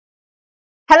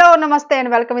Hello, namaste, and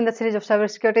welcome in the series of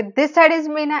cybersecurity. This side is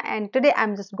Meena, and today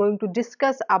I'm just going to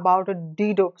discuss about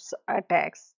DDoS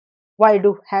attacks. Why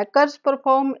do hackers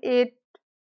perform it?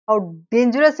 How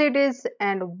dangerous it is,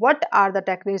 and what are the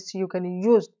techniques you can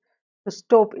use to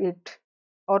stop it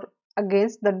or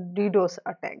against the DDoS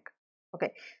attack?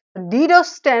 Okay, the DDoS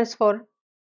stands for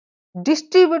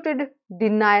Distributed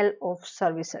Denial of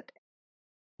Service Attack.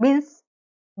 Means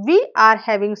we are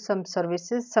having some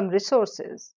services, some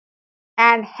resources,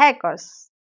 and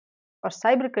hackers or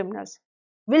cyber criminals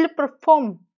will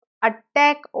perform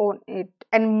attack on it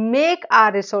and make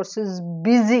our resources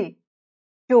busy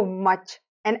too much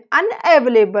and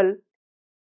unavailable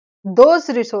those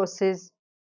resources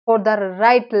for the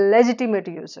right legitimate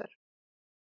user,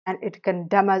 and it can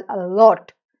damage a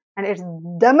lot, and it's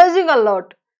damaging a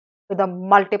lot to the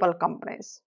multiple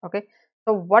companies. Okay,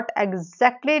 so what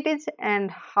exactly it is and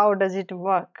how does it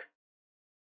work?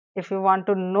 If you want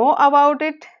to know about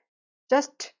it,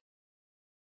 just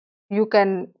you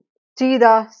can see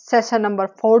the session number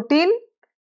 14,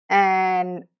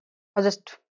 and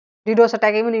just DDoS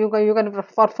attack even you can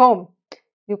perform.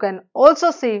 You can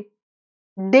also see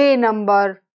day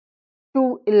number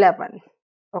 211.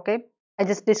 Okay, I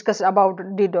just discussed about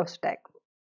DDoS attack.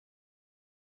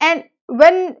 And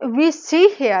when we see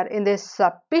here in this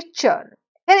picture,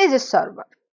 here is a server.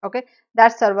 Okay,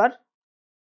 that server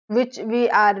which we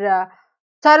are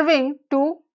serving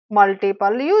to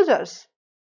multiple users.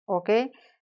 Okay,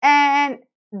 and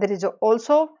there is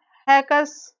also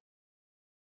hackers,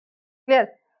 clear,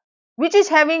 which is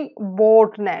having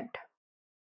botnet.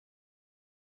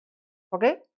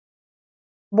 Okay,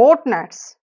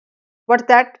 botnets, what's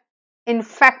that?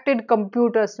 Infected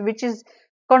computers which is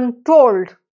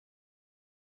controlled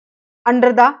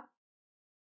under the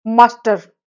master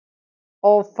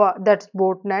of that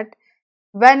botnet.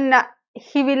 When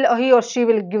he or she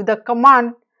will give the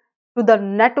command to the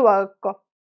network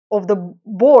of the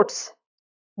bots,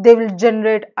 they will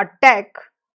generate attack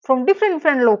from different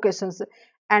locations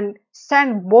and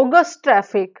send bogus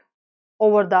traffic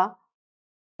over the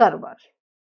server.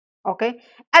 Okay,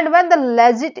 and when the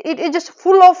legit it is just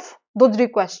full of those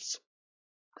requests,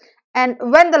 and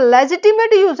when the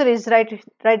legitimate user is right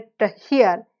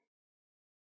here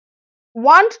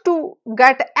want to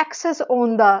get access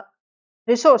on the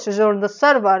resources on the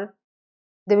server,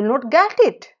 they will not get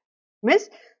it. Means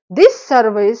this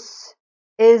service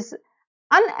is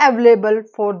unavailable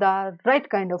for the right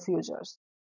kind of users.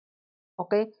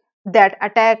 Okay, that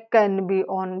attack can be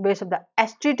on base of the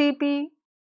HTTP,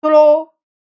 slow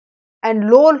and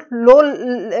low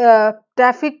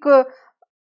traffic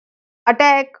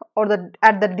attack, or the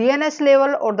at the DNS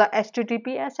level or the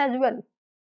HTTPS as well.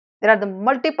 There are the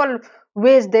multiple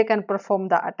ways they can perform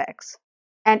the attacks.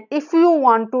 And if you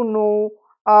want to know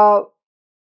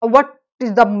what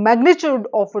is the magnitude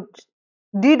of a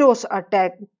DDoS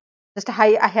attack, just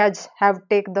have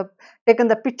taken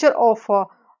the picture of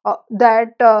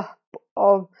that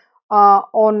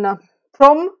on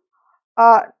from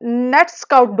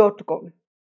netscout.com.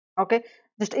 Okay,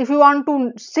 just if you want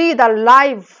to see the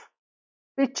live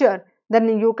picture,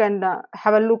 then you can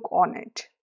have a look on it.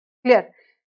 Clear,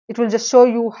 it will just show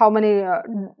you how many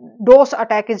DOS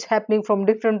attack is happening from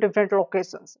different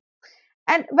locations.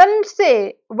 And when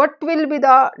say what will be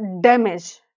the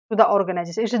damage to the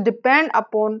organization, it will depend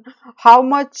upon how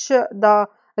much the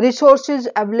resources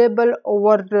available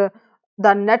over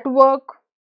the network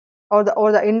or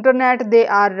the internet they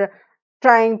are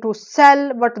trying to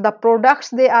sell, what the products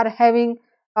they are having,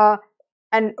 uh,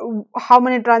 and how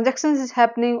many transactions is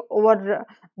happening over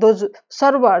those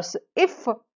servers. If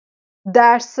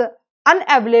that's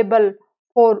unavailable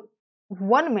for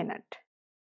 1 minute,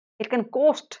 it can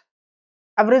cost,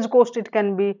 average cost it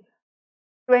can be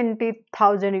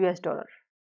 20,000 US dollar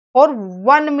for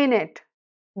 1 minute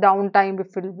downtime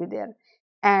if it will be there.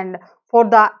 And for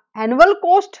the annual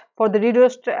cost for the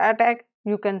DDoS attack,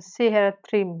 you can see here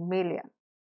 3 million.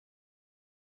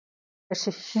 It's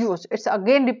huge. It's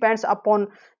again depends upon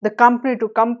the company to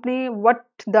company, what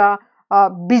the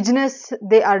business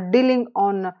they are dealing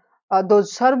on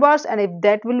those servers, and if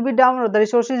that will be down or the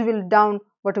resources will down,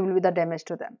 what will be the damage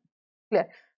to them. Clear.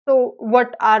 So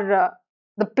what are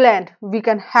the plan we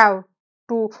can have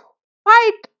to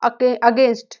fight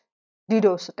against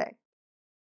DDoS attack?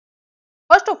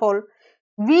 First of all,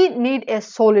 we need a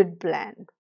solid plan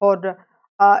for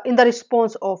in the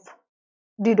response of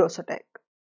DDoS attack.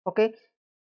 Okay,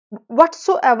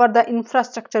 whatsoever the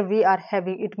infrastructure we are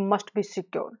having, it must be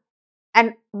secure.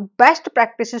 And best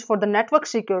practices for the network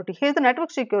security, here's the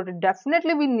network security,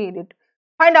 definitely we need it.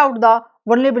 Find out the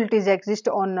vulnerabilities exist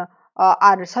on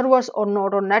our servers or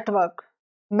not, or network.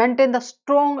 maintain the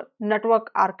strong network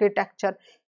architecture.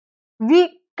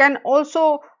 We can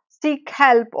also seek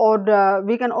help, or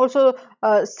we can also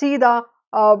see the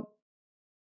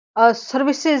uh,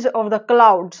 services of the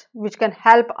clouds which can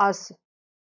help us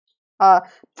uh,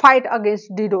 fight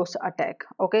against DDoS attack.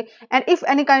 Okay, and if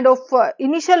any kind of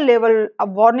initial level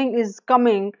warning is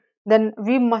coming, then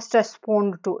we must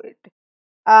respond to it.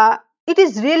 uh, it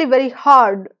is really very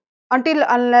hard until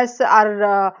unless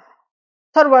our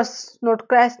servers not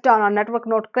crash down, our network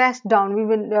not crash down. We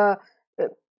will uh,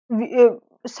 we,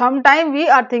 sometime we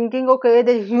are thinking, okay,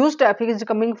 the huge traffic is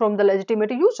coming from the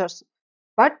legitimate users,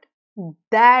 but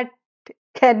that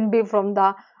can be from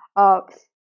the uh,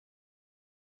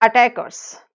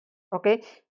 attackers. Okay,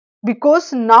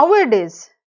 because nowadays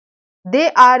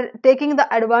they are taking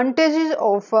the advantages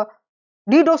of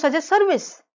DDoS as a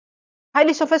service.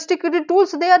 Highly sophisticated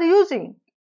tools they are using.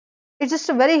 It's just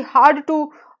very hard to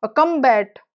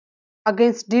combat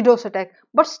against DDoS attack,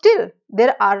 but still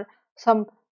there are some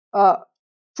uh,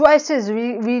 choices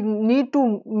we need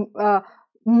to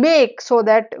make so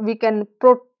that we can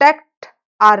protect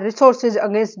our resources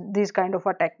against these kind of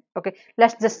attack. Okay,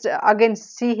 let's just again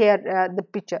see here the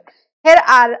picture. Here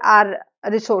are our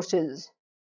resources.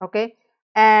 Okay,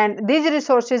 and these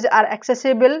resources are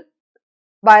accessible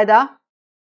by the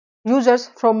users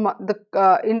from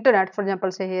the internet. For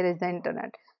example, say here is the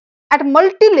internet. At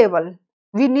multi-level,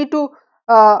 we need to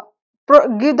uh,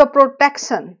 give the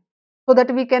protection so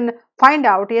that we can find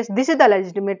out, yes, this is the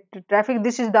legitimate traffic,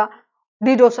 this is the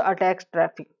DDoS attacks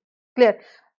traffic. Clear?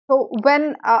 So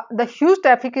when the huge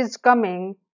traffic is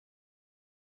coming,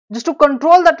 just to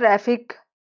control the traffic,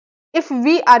 if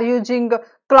we are using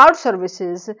cloud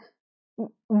services,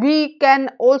 we can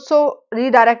also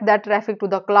redirect that traffic to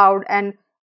the cloud, and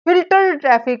filtered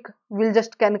traffic will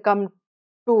just can come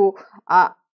to uh,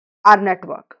 our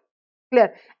network.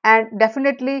 Clear? And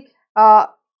definitely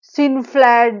scene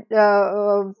flood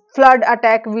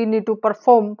attack, we need to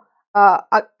perform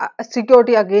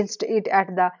security against it at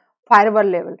the firewall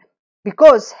level,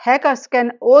 because hackers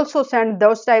can also send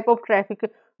those type of traffic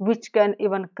which can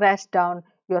even crash down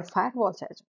your firewalls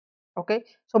as well. Okay,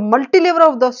 so multi-level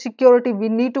of the security we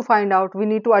need to find out, we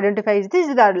need to identify, this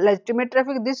is the legitimate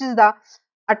traffic, this is the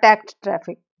attacked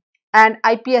traffic, and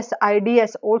IPS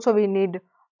IDS also we need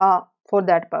for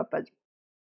that purpose.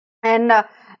 And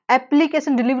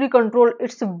application delivery control,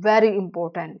 it's very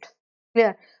important.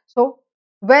 Clear? So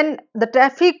when the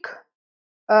traffic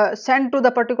sent to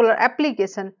the particular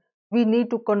application, we need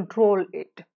to control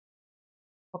it.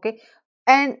 Okay,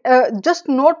 and just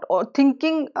not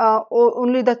thinking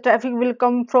only the traffic will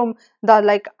come from the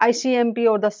like ICMP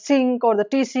or the sync or the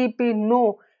TCP.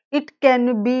 No, it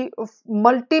can be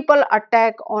multiple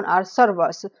attack on our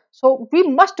servers, so we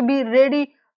must be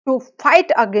ready to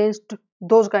fight against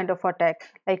those kind of attack,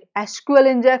 like SQL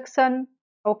injection,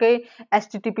 okay,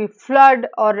 HTTP flood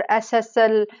or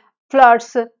SSL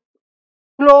floods,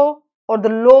 slow or the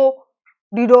low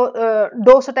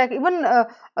DDoS attack. Even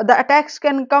the attacks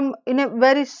can come in a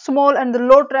very small and the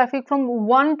low traffic from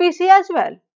one PC as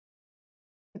well.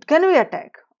 It can be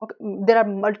attack. Okay, there are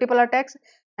multiple attacks,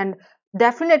 and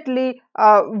definitely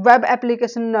web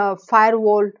application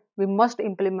firewall we must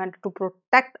implement to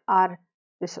protect our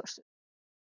resources.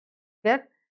 Yeah.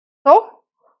 So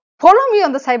follow me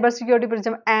on the cybersecurity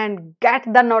prism and get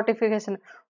the notification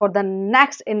for the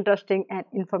next interesting and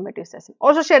informative session.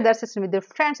 Also share that session with your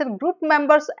friends and group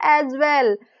members as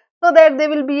well, so that they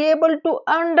will be able to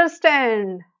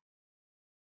understand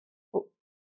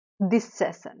this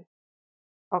session.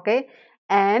 Okay,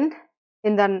 and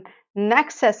in the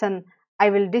next session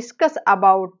I will discuss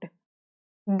about,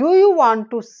 do you want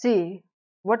to see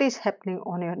what is happening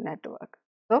on your network?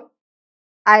 So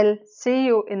I'll see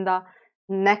you in the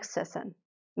next session.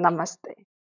 Namaste.